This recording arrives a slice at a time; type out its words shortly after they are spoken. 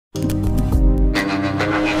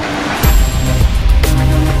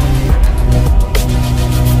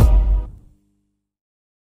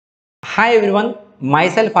Hi everyone,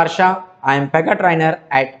 myself Harsha. I am Pega trainer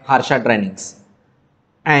at Harsha Trainings.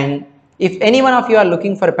 And if any one of you are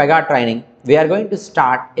looking for Pega training, we are going to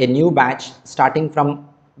start a new batch starting from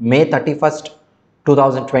May 31st,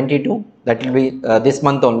 2022. That will be this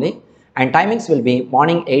month only. And timings will be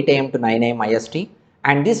morning 8 a.m. to 9 a.m. IST.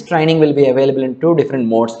 And this training will be available in two different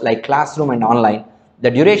modes like classroom and online.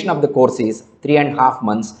 The duration of the course is 3.5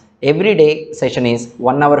 months. Every day session is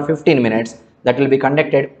 1 hour 15 minutes. That will be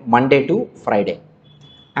conducted Monday to Friday.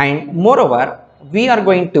 And moreover, we are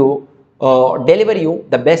going to deliver you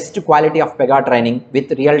the best quality of Pega training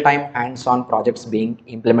with real-time hands-on projects being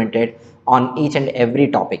implemented on each and every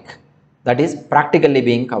topic that is practically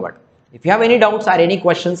being covered. If you have any doubts or any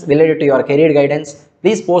questions related to your career guidance,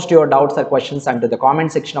 please post your doubts or questions under the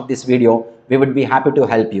comment section of this video. We would be happy to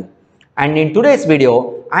help you. And in today's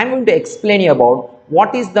video, I'm going to explain you about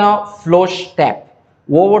what is the flow step,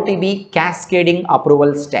 OOTB cascading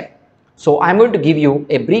approval step. So I'm going to give you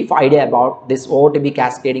a brief idea about this OOTB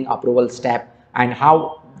cascading approval step and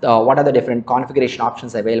how what are the different configuration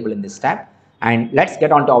options available in this step. And let's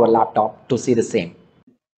get onto our laptop to see the same.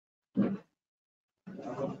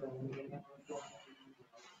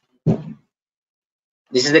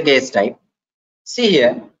 This is the case type. See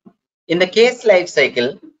here, in the case life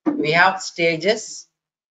cycle, we have stages,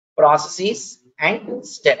 processes, and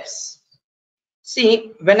steps.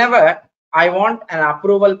 See, whenever I want an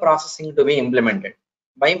approval processing to be implemented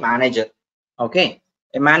by manager, okay,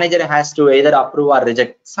 a manager has to either approve or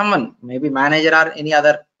reject someone, maybe manager or any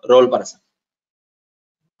other role person.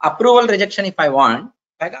 Approval rejection, if I want,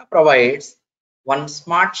 Pega provides one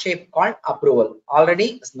smart shape called approval.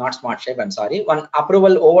 Already, it's not smart shape, I'm sorry. One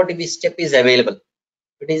approval OOTB step is available.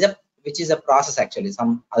 Which is a process actually,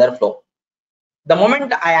 some other flow. The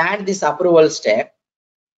moment I add this approval step,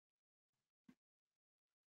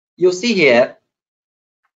 you see here,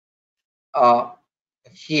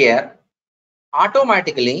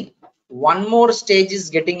 automatically one more stage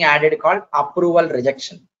is getting added called approval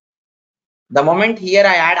rejection. The moment here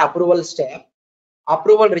I add approval step,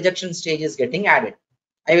 approval rejection stage is getting added.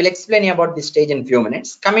 I will explain about this stage in few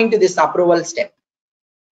minutes. Coming to this approval step,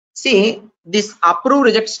 see this approve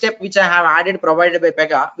reject step which I have added provided by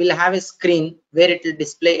Pega will have a screen where it will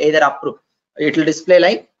display either approve, it will display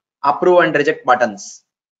like approve and reject buttons.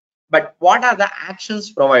 But what are the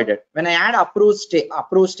actions provided? When I add approve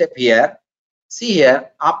step here, see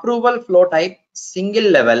here, approval flow type single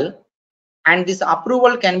level, and this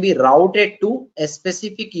approval can be routed to a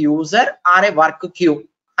specific user or a work queue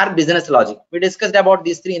or business logic. We discussed about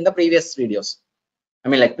these three in the previous videos. I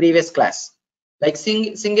mean like previous class. Like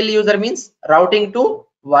single user means routing to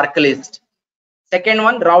work list. Second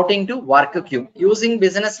one, routing to work queue. Using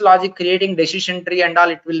business logic, creating decision tree and all,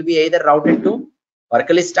 it will be either routed to work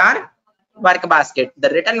list or work basket. The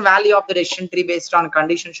return value of the decision tree based on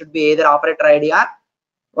condition should be either operator ID or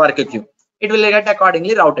work queue. It will get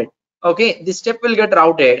accordingly routed. Okay, this step will get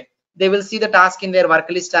routed. They will see the task in their work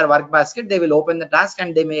list or work basket. They will open the task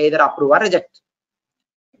and they may either approve or reject.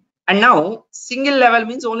 And now single level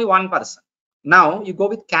means only one person. Now you go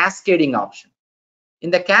with cascading option.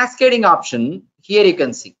 In the cascading option, here you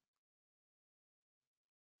can see.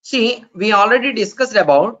 See, we already discussed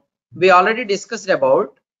about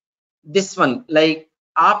this one, like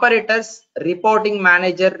operators, reporting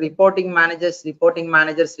manager, reporting managers, reporting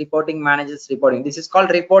managers, reporting managers, reporting. This is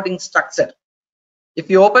called reporting structure. If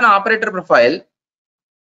you open operator profile,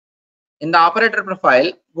 in the operator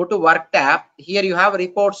profile, go to work tab. Here you have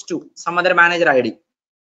reports to some other manager ID.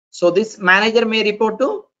 So this manager may report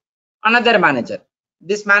to another manager.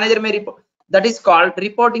 This manager may report. That is called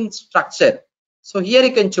reporting structure. So here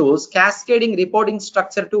you can choose cascading reporting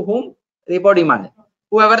structure to whom? Reporting manager.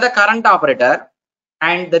 Whoever the current operator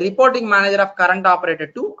and the reporting manager of current operator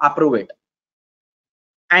to approve it.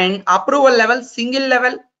 And approval level, single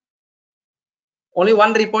level, only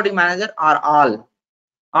one reporting manager or all.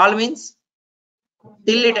 All means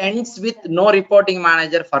till it ends with no reporting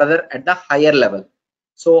manager further at the higher level.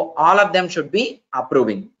 So all of them should be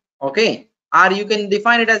approving. Okay. Or you can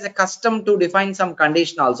define it as a custom to define some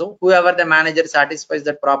condition also. Whoever the manager satisfies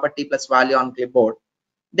that property plus value on clipboard,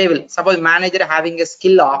 they will. Suppose manager having a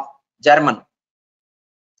skill of German.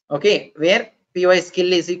 Okay, where PY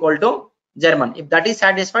skill is equal to German. If that is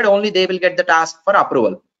satisfied, only they will get the task for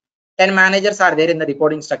approval. 10 managers are there in the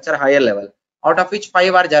reporting structure higher level, out of which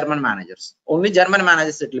 5 are German managers. Only German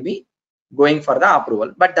managers it will be going for the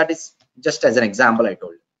approval. But that is just as an example I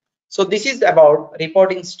told you. So this is about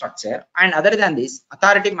reporting structure, and other than this,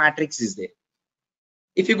 authority matrix is there.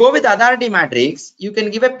 If you go with authority matrix, you can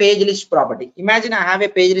give a page list property. Imagine I have a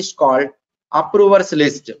page list called approvers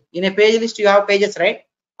list. In a page list, you have pages, right?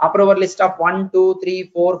 approver list of 1, 2, 3,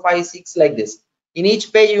 4, 5, 6 like this. In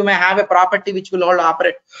each page you may have a property which will hold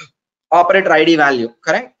operator ID value,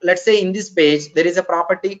 correct? Let's say in this page there is a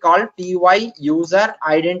property called py user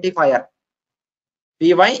identifier. py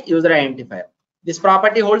user identifier. This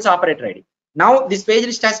property holds operator ID. Now this page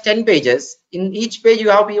list has 10 pages. In each page you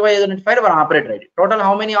have py user identifier or operator ID. Total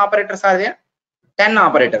how many operators are there? 10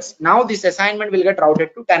 operators. Now this assignment will get routed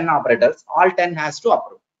to 10 operators. All 10 has to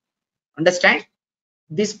approve. Understand?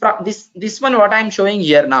 This one what I am showing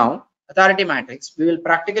here now, authority matrix, we will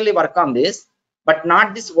practically work on this, but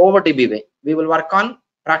not this OOTB way. We will work on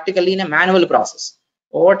practically in a manual process.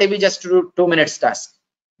 OOTB just to do 2 minutes task,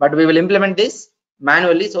 but we will implement this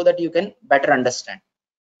manually so that you can better understand.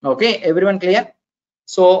 Okay, everyone clear?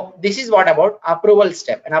 So this is what about approval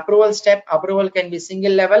step. An approval step, approval can be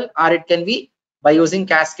single level or it can be by using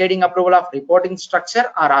cascading approval of reporting structure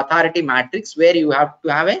or authority matrix, where you have to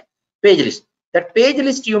have a page list. That page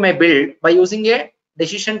list you may build by using a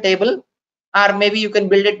decision table, or maybe you can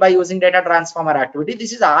build it by using data transformer activity.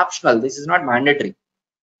 This is optional. This is not mandatory.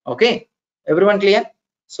 Okay, everyone clear?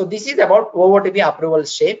 So this is about OOTB approval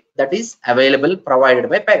step that is available, provided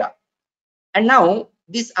by Pega. And now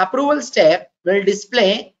this approval step will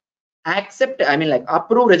display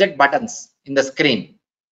approve, reject buttons in the screen.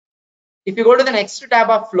 If you go to the next tab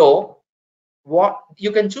of flow, what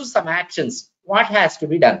you can choose some actions. What has to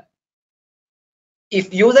be done?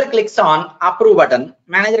 If user clicks on approve button,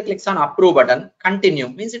 manager clicks on approve button, continue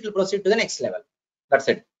means it will proceed to the next level. That's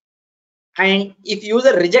it. And if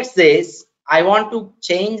user rejects this, I want to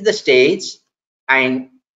change the stage and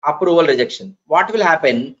approval rejection. What will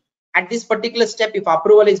happen at this particular step? If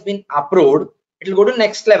approval is been approved, it will go to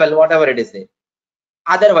next level, whatever it is there.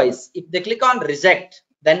 Otherwise, if they click on reject,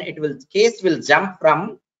 then case will jump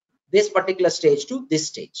from this particular stage to this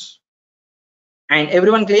stage. And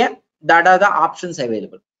everyone clear? That are the options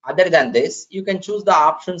available. Other than this, you can choose the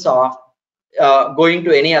options of going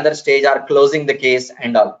to any other stage or closing the case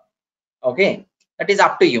and all. Okay, that is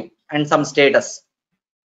up to you, and some status.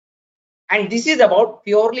 And this is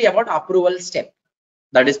purely about approval step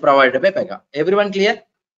that is provided by Pega. Everyone clear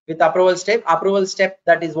with approval step? Approval step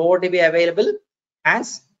that is OOTB available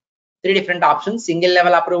has 3 different options: single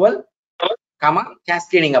level approval,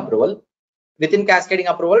 cascading approval. Within cascading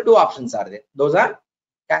approval, 2 options are there. Those are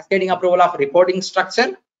cascading approval of reporting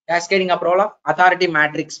structure, cascading approval of authority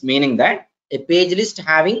matrix, meaning that a page list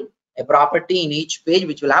having a property in each page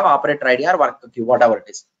which will have operator ID or work queue, whatever it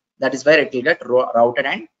is. That is where it will get routed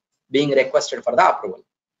and being requested for the approval.